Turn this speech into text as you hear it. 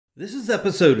This is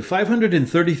episode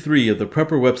 533 of the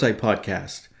Prepper Website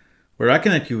Podcast, where I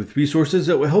connect you with resources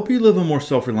that will help you live a more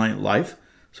self-reliant life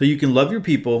so you can love your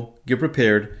people, get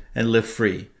prepared, and live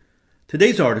free.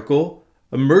 Today's article,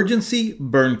 Emergency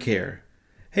Burn Care.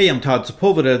 Hey, I'm Todd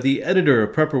Sepulveda, the editor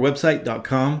of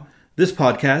PrepperWebsite.com. This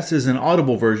podcast is an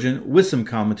audible version with some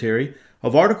commentary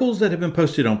of articles that have been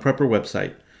posted on Prepper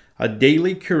Website, a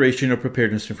daily curation of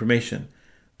preparedness information.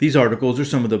 These articles are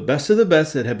some of the best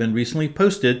that have been recently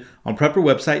posted on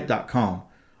PrepperWebsite.com.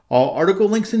 All article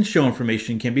links and show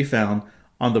information can be found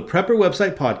on the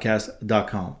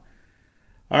PrepperWebsitePodcast.com.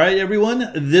 All right, everyone,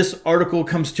 this article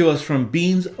comes to us from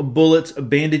Beans, Bullets,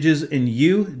 Bandages, and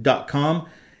You.com.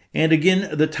 And again,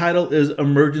 the title is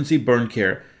Emergency Burn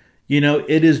Care. You know,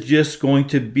 it's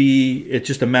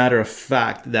just a matter of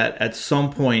fact that at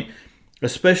some point,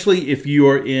 especially if you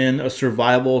are in a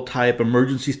survival type,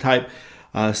 emergencies type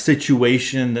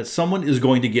situation, that someone is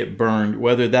going to get burned,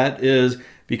 whether that is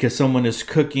because someone is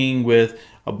cooking with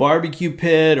a barbecue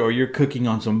pit or you're cooking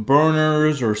on some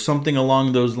burners or something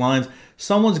along those lines.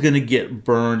 Someone's going to get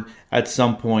burned at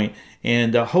some point,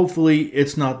 and hopefully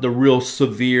it's not the real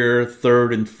severe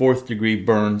 3rd and 4th degree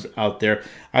burns out there.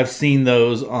 I've seen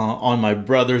those on my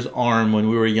brother's arm when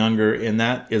we were younger, and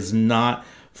that is not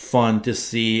fun to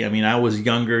see. I mean, I was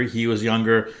younger, he was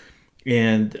younger.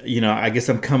 And, I guess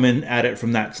I'm coming at it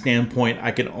from that standpoint. I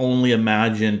can only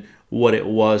imagine what it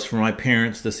was for my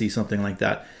parents to see something like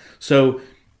that. So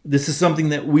this is something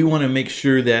that we want to make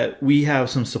sure that we have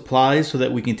some supplies so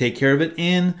that we can take care of it.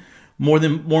 And more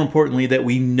importantly, that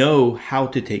we know how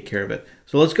to take care of it.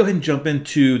 So let's go ahead and jump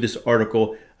into this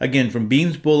article. Again, from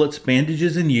Beans, Bullets,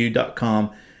 Bandages, and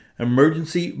You.com,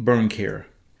 Emergency Burn Care.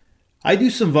 I do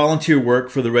some volunteer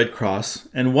work for the Red Cross.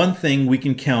 And one thing we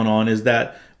can count on is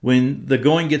that when the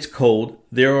going gets cold,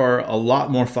 there are a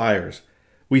lot more fires.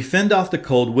 We fend off the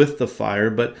cold with the fire,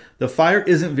 but the fire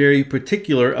isn't very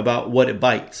particular about what it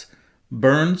bites.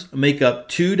 Burns make up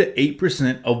 2 to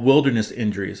 8% of wilderness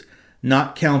injuries,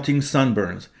 not counting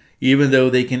sunburns, even though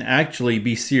they can actually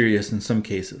be serious in some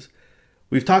cases.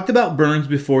 We've talked about burns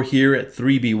before here at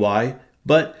 3BY,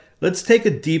 but let's take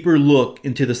a deeper look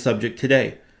into the subject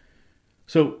today.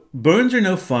 So, burns are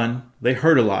no fun, they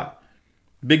hurt a lot.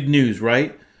 Big news,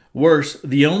 right? Worse,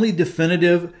 the only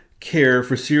definitive care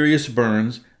for serious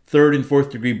burns, 3rd and 4th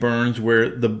degree burns where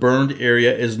the burned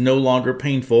area is no longer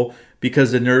painful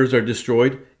because the nerves are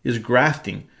destroyed, is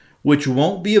grafting, which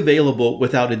won't be available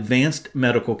without advanced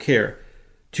medical care.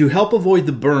 To help avoid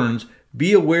the burns,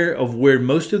 be aware of where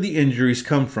most of the injuries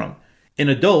come from. In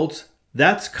adults,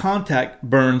 that's contact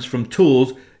burns from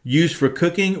tools used for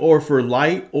cooking or for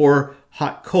light or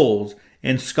hot coals,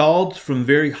 and scalds from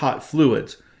very hot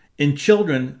fluids. In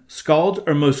children, scalds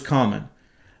are most common.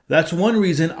 That's one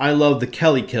reason I love the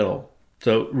Kelly Kettle.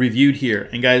 So reviewed here.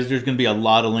 And guys, there's going to be a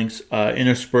lot of links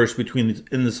interspersed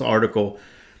in this article.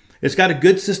 It's got a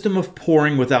good system of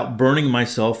pouring without burning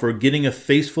myself or getting a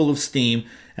face full of steam,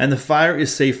 and the fire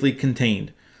is safely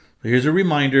contained. Here's a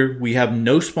reminder, we have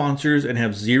no sponsors and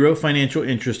have zero financial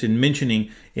interest in mentioning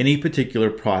any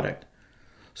particular product.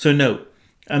 So note,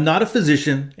 I'm not a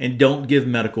physician and don't give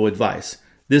medical advice.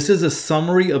 This is a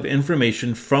summary of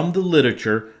information from the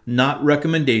literature, not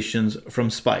recommendations from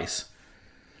Spice.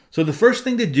 So the first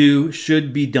thing to do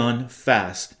should be done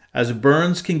fast, as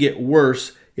burns can get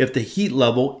worse if the heat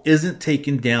level isn't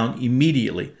taken down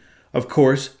immediately. Of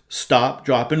course, stop,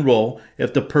 drop, and roll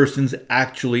if the person's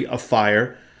actually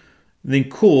afire. Then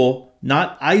cool,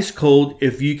 not ice cold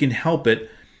if you can help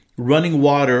it, running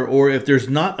water, or if there's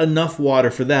not enough water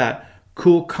for that,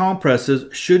 cool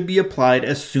compresses should be applied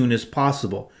as soon as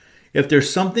possible. If there's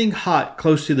something hot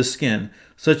close to the skin,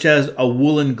 such as a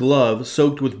woolen glove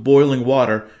soaked with boiling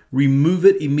water, remove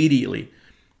it immediately.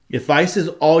 If ice is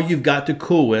all you've got to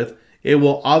cool with, it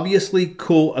will obviously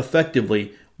cool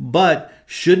effectively, but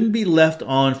shouldn't be left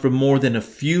on for more than a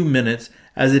few minutes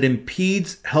as it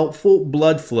impedes helpful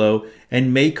blood flow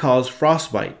and may cause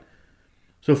frostbite.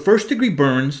 So 1st degree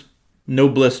burns, no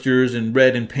blisters and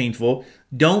red and painful,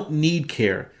 don't need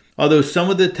care, although some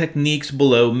of the techniques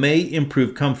below may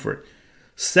improve comfort.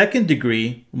 2nd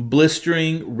degree,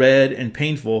 blistering, red, and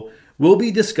painful will be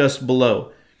discussed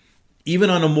below. Even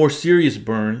on a more serious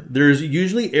burn, there's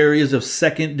usually areas of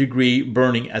 2nd degree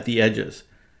burning at the edges.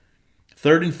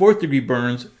 3rd and 4th degree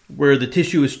burns, where the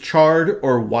tissue is charred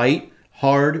or white,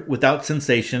 hard, without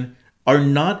sensation, are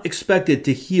not expected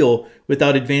to heal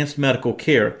without advanced medical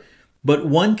care. But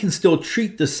one can still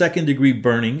treat the 2nd degree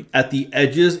burning at the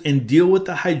edges and deal with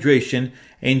the hydration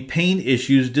and pain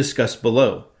issues discussed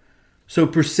below. So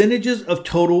percentages of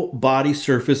total body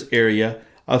surface area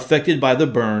affected by the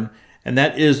burn, and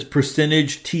that is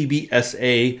percentage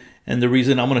TBSA And the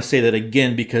reason I'm going to say that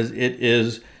again, because it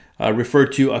is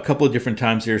referred to a couple of different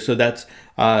times here. So that's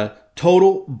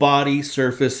total body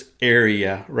surface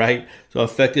area, right? So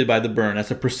affected by the burn,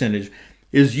 that's a percentage,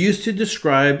 is used to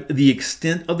describe the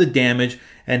extent of the damage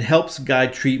and helps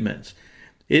guide treatments.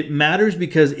 It matters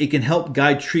because it can help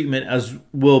guide treatment, as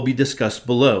will be discussed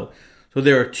below. So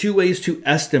there are two ways to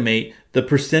estimate the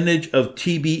percentage of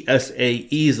TBSA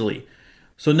easily.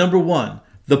 So number one,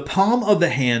 the palm of the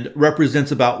hand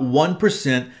represents about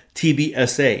 1%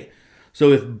 TBSA.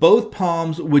 So if both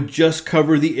palms would just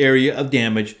cover the area of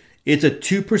damage, it's a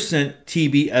 2%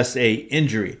 TBSA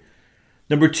injury.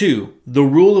 Number two, the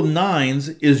rule of nines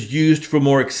is used for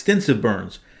more extensive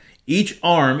burns. Each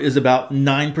arm is about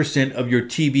 9% of your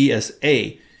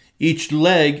TBSA. Each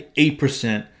leg,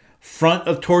 8%. Front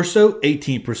of torso,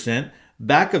 18%.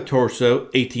 Back of torso,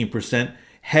 18%.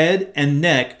 Head and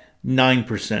neck,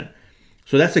 9%.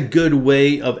 So that's a good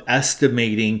way of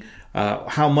estimating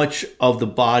how much of the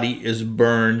body is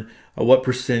burned, what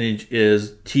percentage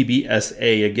is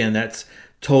TBSA. Again, that's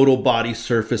total body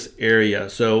surface area.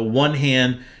 So one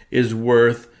hand is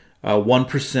worth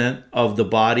 1% of the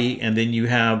body, and then you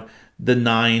have the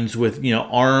nines with,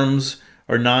 arms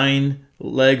are 9,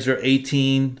 legs are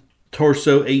 18,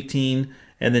 torso 18,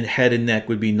 and then head and neck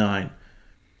would be 9.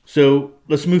 So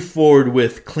let's move forward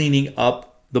with cleaning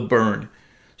up the burn.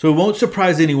 So it won't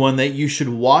surprise anyone that you should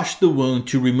wash the wound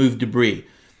to remove debris.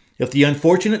 If the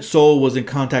unfortunate sole was in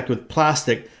contact with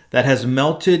plastic that has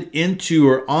melted into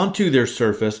or onto their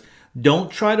surface,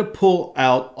 don't try to pull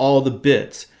out all the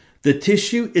bits. The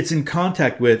tissue it's in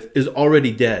contact with is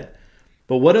already dead.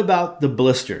 But what about the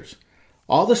blisters?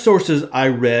 All the sources I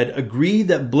read agree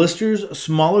that blisters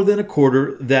smaller than a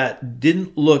quarter that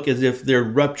didn't look as if they're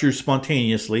ruptured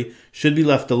spontaneously should be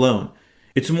left alone.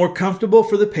 It's more comfortable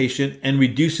for the patient and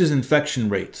reduces infection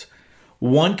rates.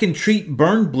 One can treat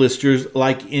burn blisters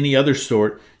like any other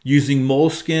sort using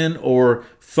moleskin or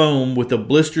foam with a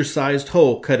blister-sized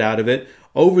hole cut out of it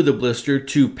over the blister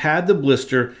to pad the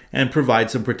blister and provide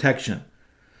some protection.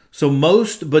 So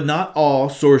most, but not all,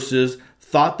 sources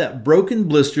thought that broken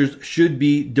blisters should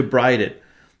be debrided.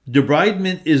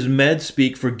 Debridement is med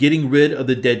speak for getting rid of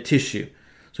the dead tissue.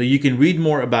 So you can read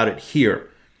more about it here.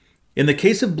 In the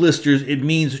case of blisters, it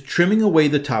means trimming away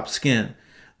the top skin.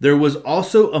 There was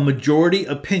also a majority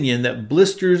opinion that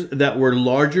blisters that were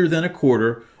larger than a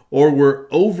quarter or were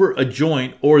over a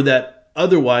joint or that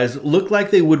otherwise looked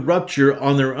like they would rupture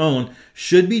on their own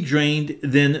should be drained,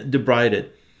 then debrided.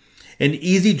 An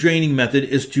easy draining method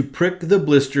is to prick the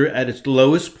blister at its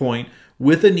lowest point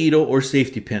with a needle or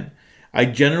safety pin. I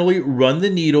generally run the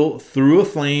needle through a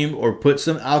flame or put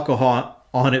some alcohol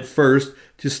on it first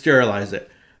to sterilize it.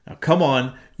 Now come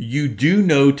on, you do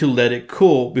know to let it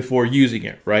cool before using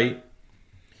it, right?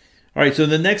 All right, so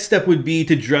the next step would be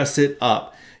to dress it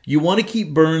up. You want to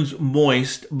keep burns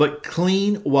moist but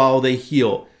clean while they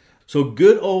heal. So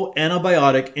good old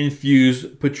antibiotic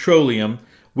infused petroleum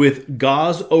with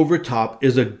gauze over top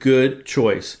is a good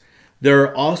choice. There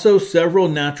are also several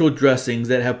natural dressings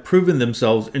that have proven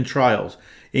themselves in trials,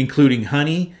 including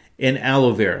honey and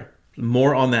aloe vera.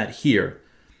 More on that here.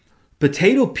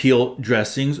 Potato peel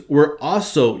dressings were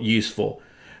also useful.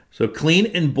 So clean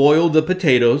and boil the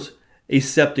potatoes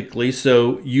aseptically.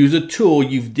 So use a tool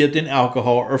you've dipped in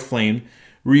alcohol or flamed.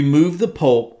 Remove the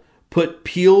pulp. Put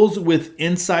peels with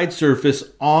inside surface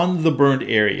on the burned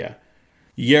area.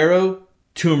 Yarrow,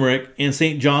 turmeric, and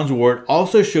St. John's wort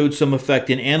also showed some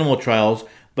effect in animal trials,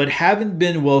 but haven't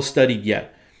been well studied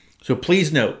yet. So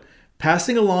please note,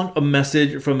 passing along a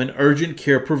message from an urgent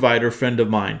care provider friend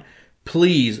of mine.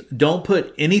 Please don't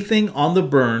put anything on the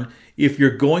burn if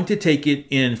you're going to take it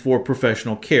in for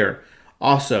professional care.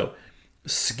 Also,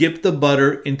 skip the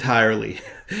butter entirely.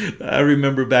 I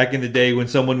remember back in the day when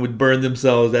someone would burn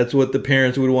themselves, that's what the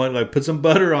parents would want, like put some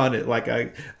butter on it. Like, I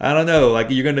don't know,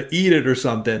 like you're going to eat it or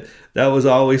something. That was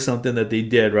always something that they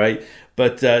did, right?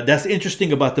 But that's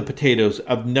interesting about the potatoes.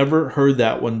 I've never heard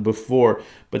that one before,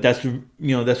 but that's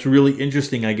really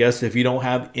interesting, I guess, if you don't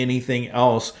have anything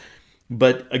else.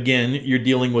 But again, you're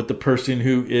dealing with the person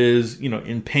who is,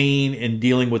 in pain and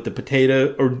dealing with the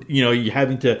potato, or, you're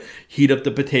having to heat up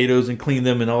the potatoes and clean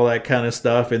them and all that kind of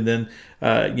stuff. And then,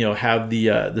 have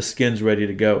the skins ready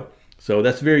to go. So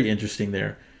that's very interesting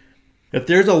there. If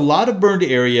there's a lot of burned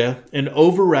area, an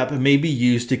overwrap may be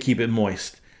used to keep it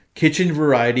moist. Kitchen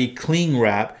variety cling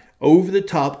wrap over the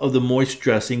top of the moist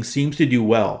dressing seems to do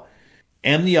well.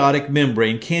 Amniotic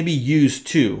membrane can be used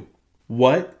too.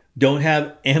 What? Don't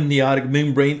have amniotic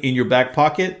membrane in your back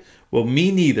pocket? Well,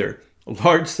 me neither.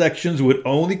 Large sections would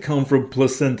only come from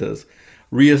placentas.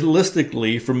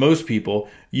 Realistically, for most people,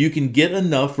 you can get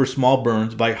enough for small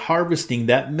burns by harvesting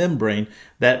that membrane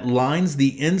that lines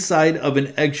the inside of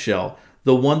an eggshell,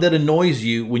 the one that annoys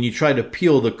you when you try to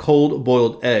peel the cold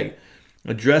boiled egg.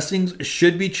 Dressings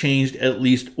should be changed at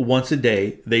least once a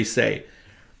day, they say.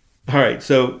 All right,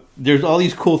 so there's all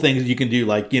these cool things you can do,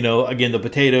 like, again, the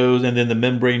potatoes and then the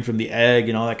membrane from the egg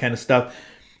and all that kind of stuff.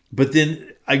 But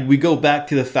then we go back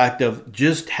to the fact of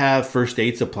just have first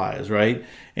aid supplies, right?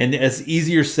 And it's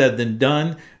easier said than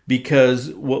done,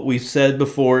 because what we've said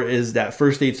before is that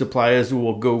first aid supplies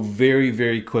will go very,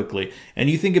 very quickly. And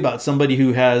you think about somebody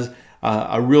who has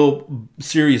a real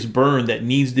serious burn that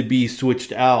needs to be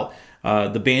switched out.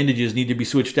 The bandages need to be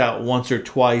switched out once or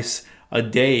twice a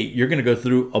day. You're going to go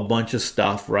through a bunch of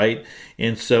stuff, right?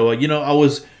 And so, I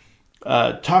was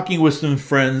talking with some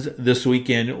friends this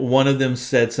weekend. One of them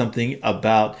said something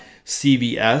about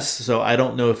CVS. So I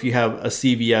don't know if you have a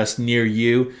CVS near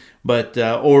you, but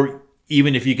or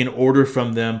even if you can order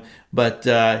from them. But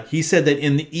he said that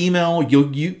in the email,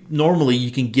 you normally you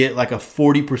can get like a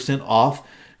 40% off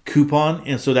coupon,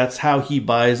 and so that's how he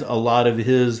buys a lot of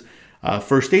his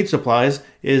first aid supplies.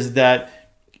 Is that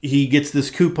he gets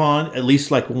this coupon at least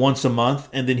like once a month,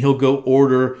 and then he'll go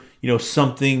order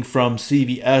something from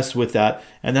CVS with that,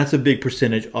 and that's a big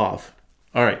percentage off.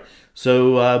 All right,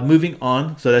 so moving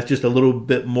on. So that's just a little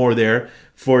bit more there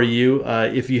for you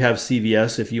if you have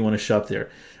CVS, if you want to shop there.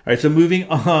 All right, so moving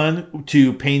on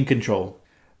to pain control.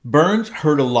 Burns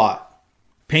hurt a lot.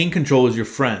 Pain control is your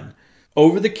friend.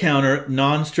 Over-the-counter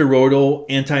non-steroidal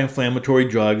anti-inflammatory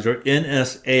drugs, or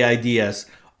NSAIDs,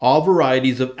 all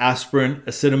varieties of aspirin,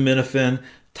 acetaminophen,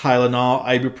 Tylenol,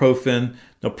 ibuprofen,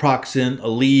 naproxen,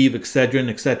 Aleve,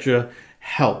 etc.,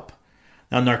 help.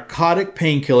 Now, narcotic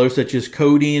painkillers such as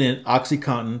codeine and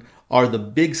OxyContin are the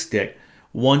big stick.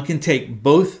 One can take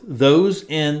both those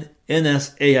and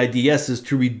NSAIDs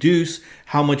to reduce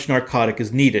how much narcotic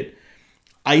is needed.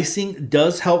 Icing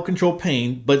does help control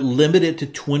pain, but limit it to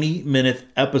 20-minute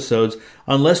episodes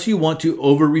unless you want to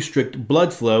over-restrict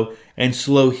blood flow and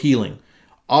slow healing.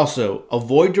 Also,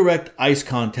 avoid direct ice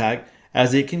contact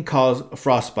as it can cause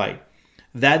frostbite.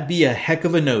 That'd be a heck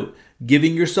of a note,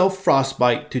 giving yourself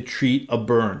frostbite to treat a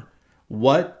burn.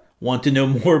 What? Want to know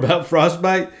more about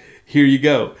frostbite? Here you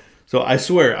go. So I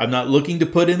swear, I'm not looking to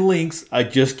put in links. I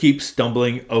just keep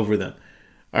stumbling over them.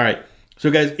 All right. So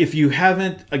guys, if you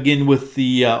haven't, again, with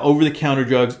the over-the-counter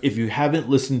drugs, if you haven't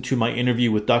listened to my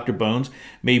interview with Dr. Bones,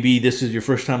 maybe this is your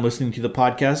first time listening to the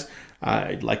podcast,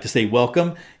 I'd like to say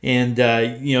welcome. And,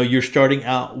 you're starting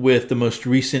out with the most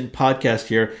recent podcast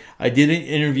here. I did an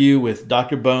interview with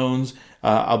Dr. Bones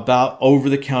about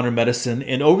over-the-counter medicine,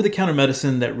 and over-the-counter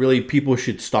medicine that really people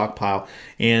should stockpile.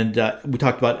 And we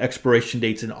talked about expiration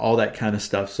dates and all that kind of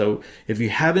stuff. So if you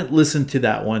haven't listened to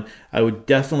that one, I would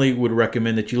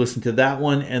recommend that you listen to that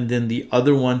one and then the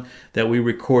other one that we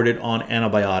recorded on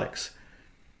antibiotics.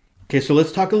 Okay, so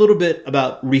let's talk a little bit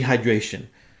about rehydration.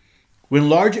 When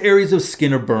large areas of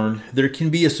skin are burned, there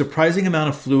can be a surprising amount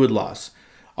of fluid loss.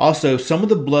 Also, some of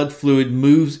the blood fluid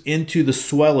moves into the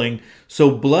swelling, so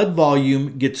blood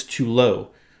volume gets too low.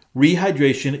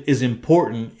 Rehydration is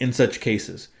important in such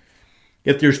cases.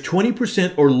 If there's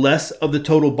 20% or less of the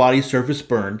total body surface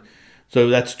burned, so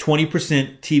that's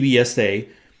 20% TBSA,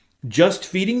 just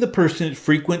feeding the person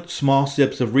frequent small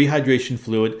sips of rehydration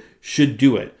fluid should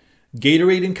do it.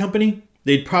 Gatorade and company,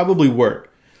 they'd probably work.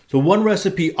 So one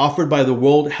recipe offered by the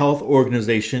World Health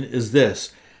Organization is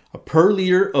this: per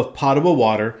liter of potable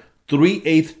water,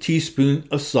 3/8 teaspoon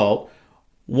of salt,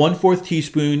 1/4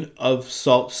 teaspoon of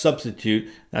salt substitute,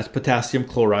 that's potassium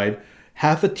chloride,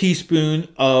 half a teaspoon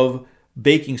of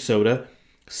baking soda,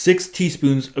 6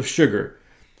 teaspoons of sugar.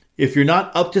 If you're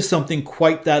not up to something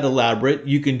quite that elaborate,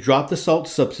 you can drop the salt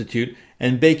substitute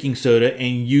and baking soda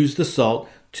and use the salt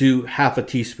to half a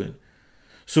teaspoon.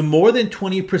 So more than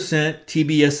 20%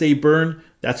 TBSA burn,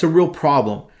 that's a real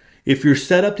problem. If you're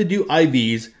set up to do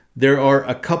IVs, there are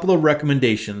a couple of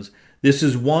recommendations. This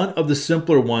is one of the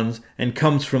simpler ones and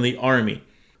comes from the Army.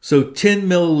 So 10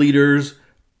 milliliters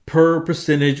per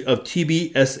percentage of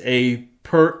TBSA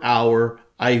per hour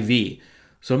IV.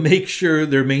 So make sure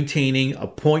they're maintaining a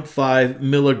 0.5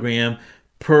 milligram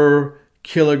per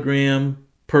kilogram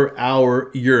per hour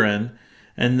urine,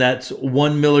 and that's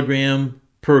 1 milligram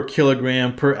per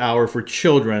kilogram per hour for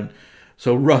children.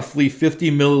 So roughly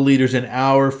 50 milliliters an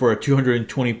hour for a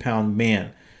 220-pound man.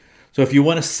 So if you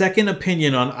want a second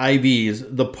opinion on IVs,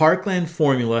 the Parkland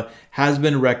formula has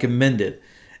been recommended.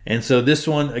 And so this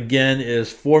one, again,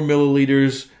 is 4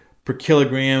 milliliters per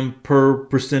kilogram per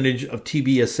percentage of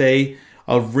TBSA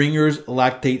of Ringer's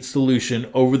lactate solution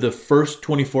over the first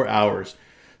 24 hours.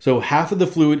 So half of the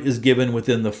fluid is given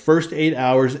within the first 8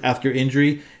 hours after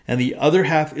injury, and the other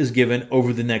half is given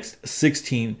over the next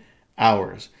 16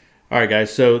 hours. All right,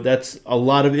 guys, so that's a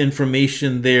lot of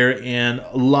information there, and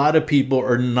a lot of people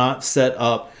are not set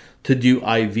up to do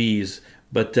IVs.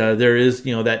 But there is,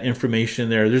 that information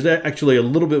there. There's actually a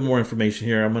little bit more information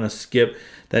here. I'm going to skip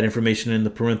that information in the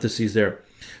parentheses there.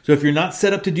 So if you're not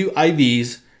set up to do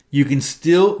IVs, you can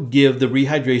still give the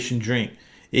rehydration drink.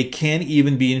 It can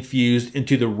even be infused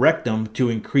into the rectum to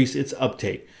increase its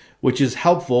uptake, which is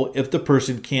helpful if the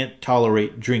person can't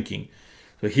tolerate drinking.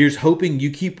 So here's hoping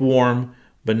you keep warm,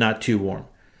 but not too warm.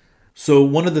 So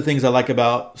one of the things I like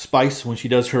about Spice when she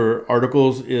does her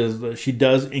articles is that she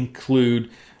does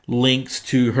include links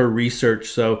to her research.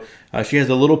 So she has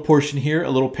a little portion here, a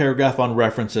little paragraph on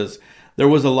references. There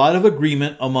was a lot of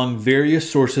agreement among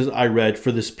various sources I read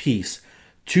for this piece.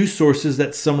 2 sources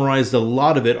that summarized a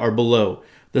lot of it are below.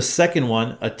 The second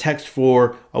one, a text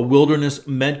for a wilderness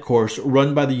med course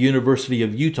run by the University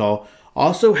of Utah,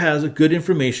 also has good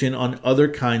information on other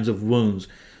kinds of wounds.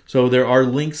 So there are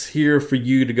links here for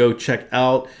you to go check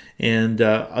out. And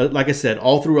like I said,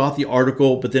 all throughout the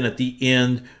article, but then at the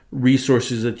end,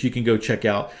 resources that you can go check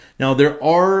out. Now, there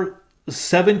are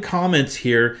 7 comments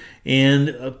here,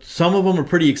 and some of them are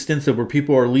pretty extensive where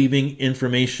people are leaving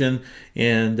information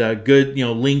and good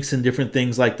links and different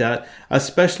things like that,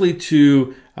 especially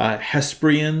to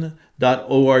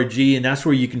Hesprian.org, and that's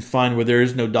where you can find where there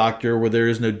is no doctor, where there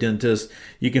is no dentist.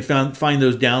 You can find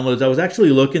those downloads. I was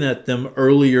actually looking at them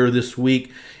earlier this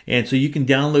week, and so you can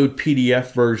download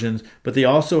PDF versions, but they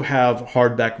also have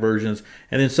hardback versions.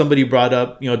 And then somebody brought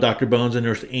up, Dr. Bones and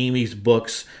Nurse Amy's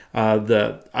books.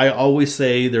 I always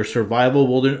say their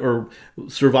survival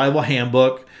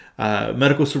handbook,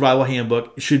 medical survival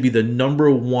handbook should be the number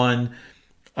 1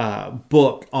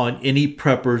 book on any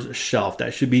prepper's shelf.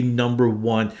 That should be number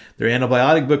 1. Their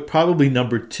antibiotic book probably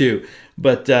number 2.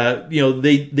 But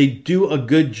they do a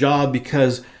good job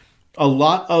because a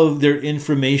lot of their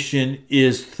information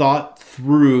is thought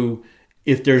through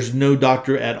if there's no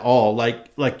doctor at all,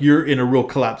 like you're in a real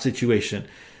collapse situation.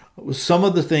 Some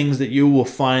of the things that you will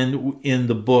find in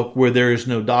the book where there is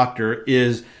no doctor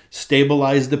is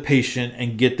stabilize the patient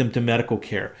and get them to medical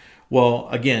care. Well,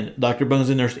 again, Dr. Bones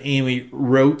and Nurse Amy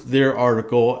wrote their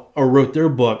article or wrote their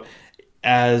book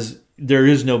as there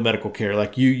is no medical care.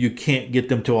 Like you can't get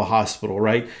them to a hospital,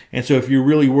 right? And so if you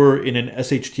really were in an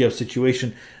SHTF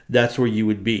situation, that's where you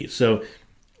would be. So,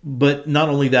 but not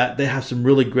only that, they have some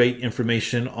really great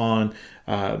information on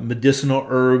medicinal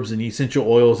herbs and essential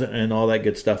oils and all that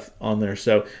good stuff on there.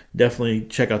 So definitely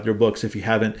check out their books if you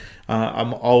haven't.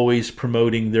 I'm always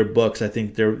promoting their books. I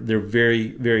think they're very,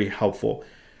 very helpful.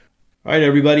 All right,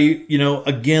 everybody,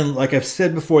 again, like I've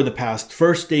said before in the past,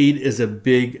 first aid is a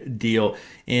big deal.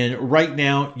 And right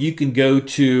now you can go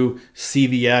to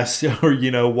CVS or,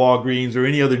 Walgreens or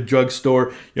any other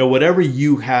drugstore, whatever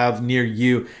you have near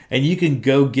you, and you can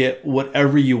go get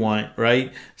whatever you want,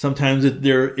 right? Sometimes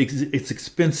it's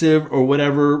expensive or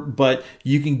whatever, but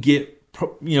you can get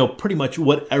pretty much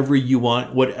whatever you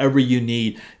want, whatever you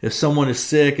need. If someone is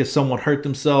sick, if someone hurt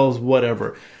themselves,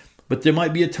 whatever. But there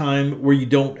might be a time where you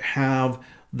don't have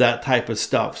that type of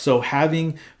stuff. So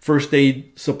having first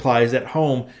aid supplies at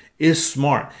home is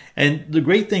smart. And the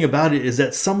great thing about it is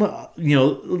that some,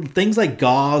 things like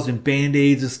gauze and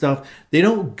Band-Aids and stuff, they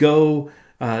don't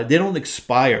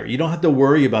expire. You don't have to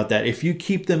worry about that. If you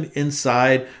keep them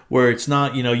inside where it's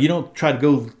not, you don't try to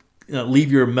go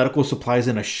leave your medical supplies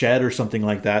in a shed or something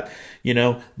like that,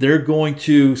 they're going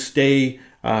to stay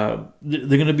they're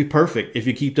going to be perfect if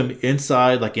you keep them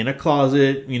inside, like in a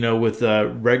closet, with a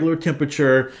regular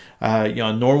temperature,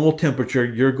 normal temperature.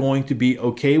 You're going to be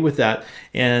okay with that,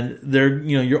 and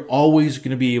you're always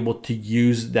going to be able to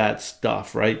use that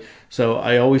stuff, right? So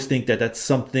I always think that that's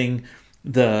something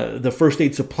the first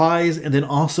aid supplies, and then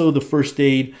also the first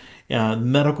aid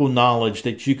medical knowledge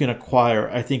that you can acquire,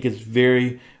 I think is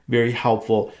very, very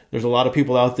helpful. There's a lot of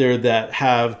people out there that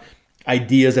have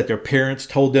ideas that their parents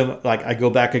told them. Like I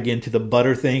go back again to the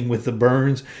butter thing with the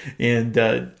burns, and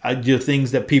I do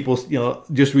things that people,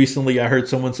 just recently I heard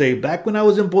someone say, back when I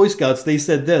was in Boy Scouts, they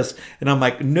said this. And I'm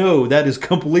like, no, that is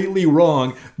completely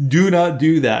wrong. Do not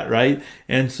do that, right?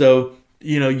 And so,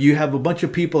 you have a bunch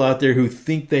of people out there who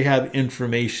think they have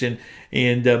information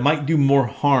and might do more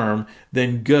harm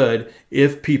than good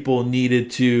if people needed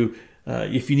to,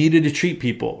 if you needed to treat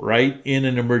people, right, in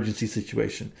an emergency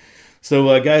situation.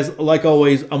 So guys, like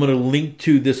always, I'm going to link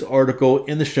to this article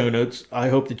in the show notes. I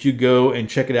hope that you go and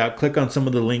check it out. Click on some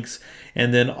of the links,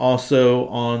 and then also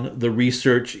on the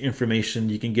research information,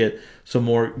 you can get some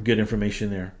more good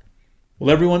information there. Well,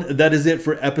 everyone, that is it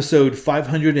for episode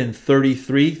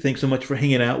 533. Thanks so much for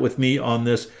hanging out with me on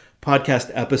this podcast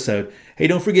episode. Hey,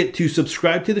 don't forget to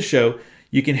subscribe to the show.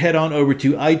 You can head on over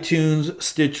to iTunes,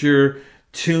 Stitcher,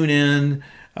 TuneIn,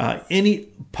 any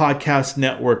podcast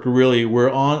network, really. We're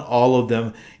on all of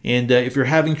them. And if you're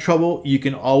having trouble, you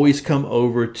can always come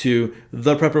over to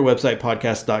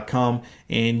theprepperwebsitepodcast.com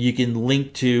and you can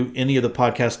link to any of the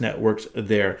podcast networks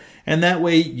there. And that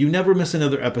way you never miss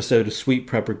another episode of Sweet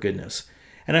Prepper Goodness.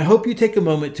 And I hope you take a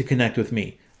moment to connect with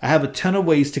me. I have a ton of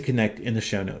ways to connect in the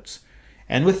show notes.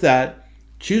 And with that,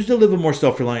 choose to live a more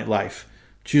self-reliant life.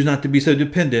 Choose not to be so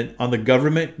dependent on the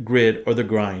government, grid, or the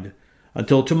grind.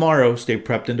 Until tomorrow, stay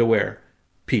prepped and aware.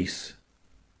 Peace.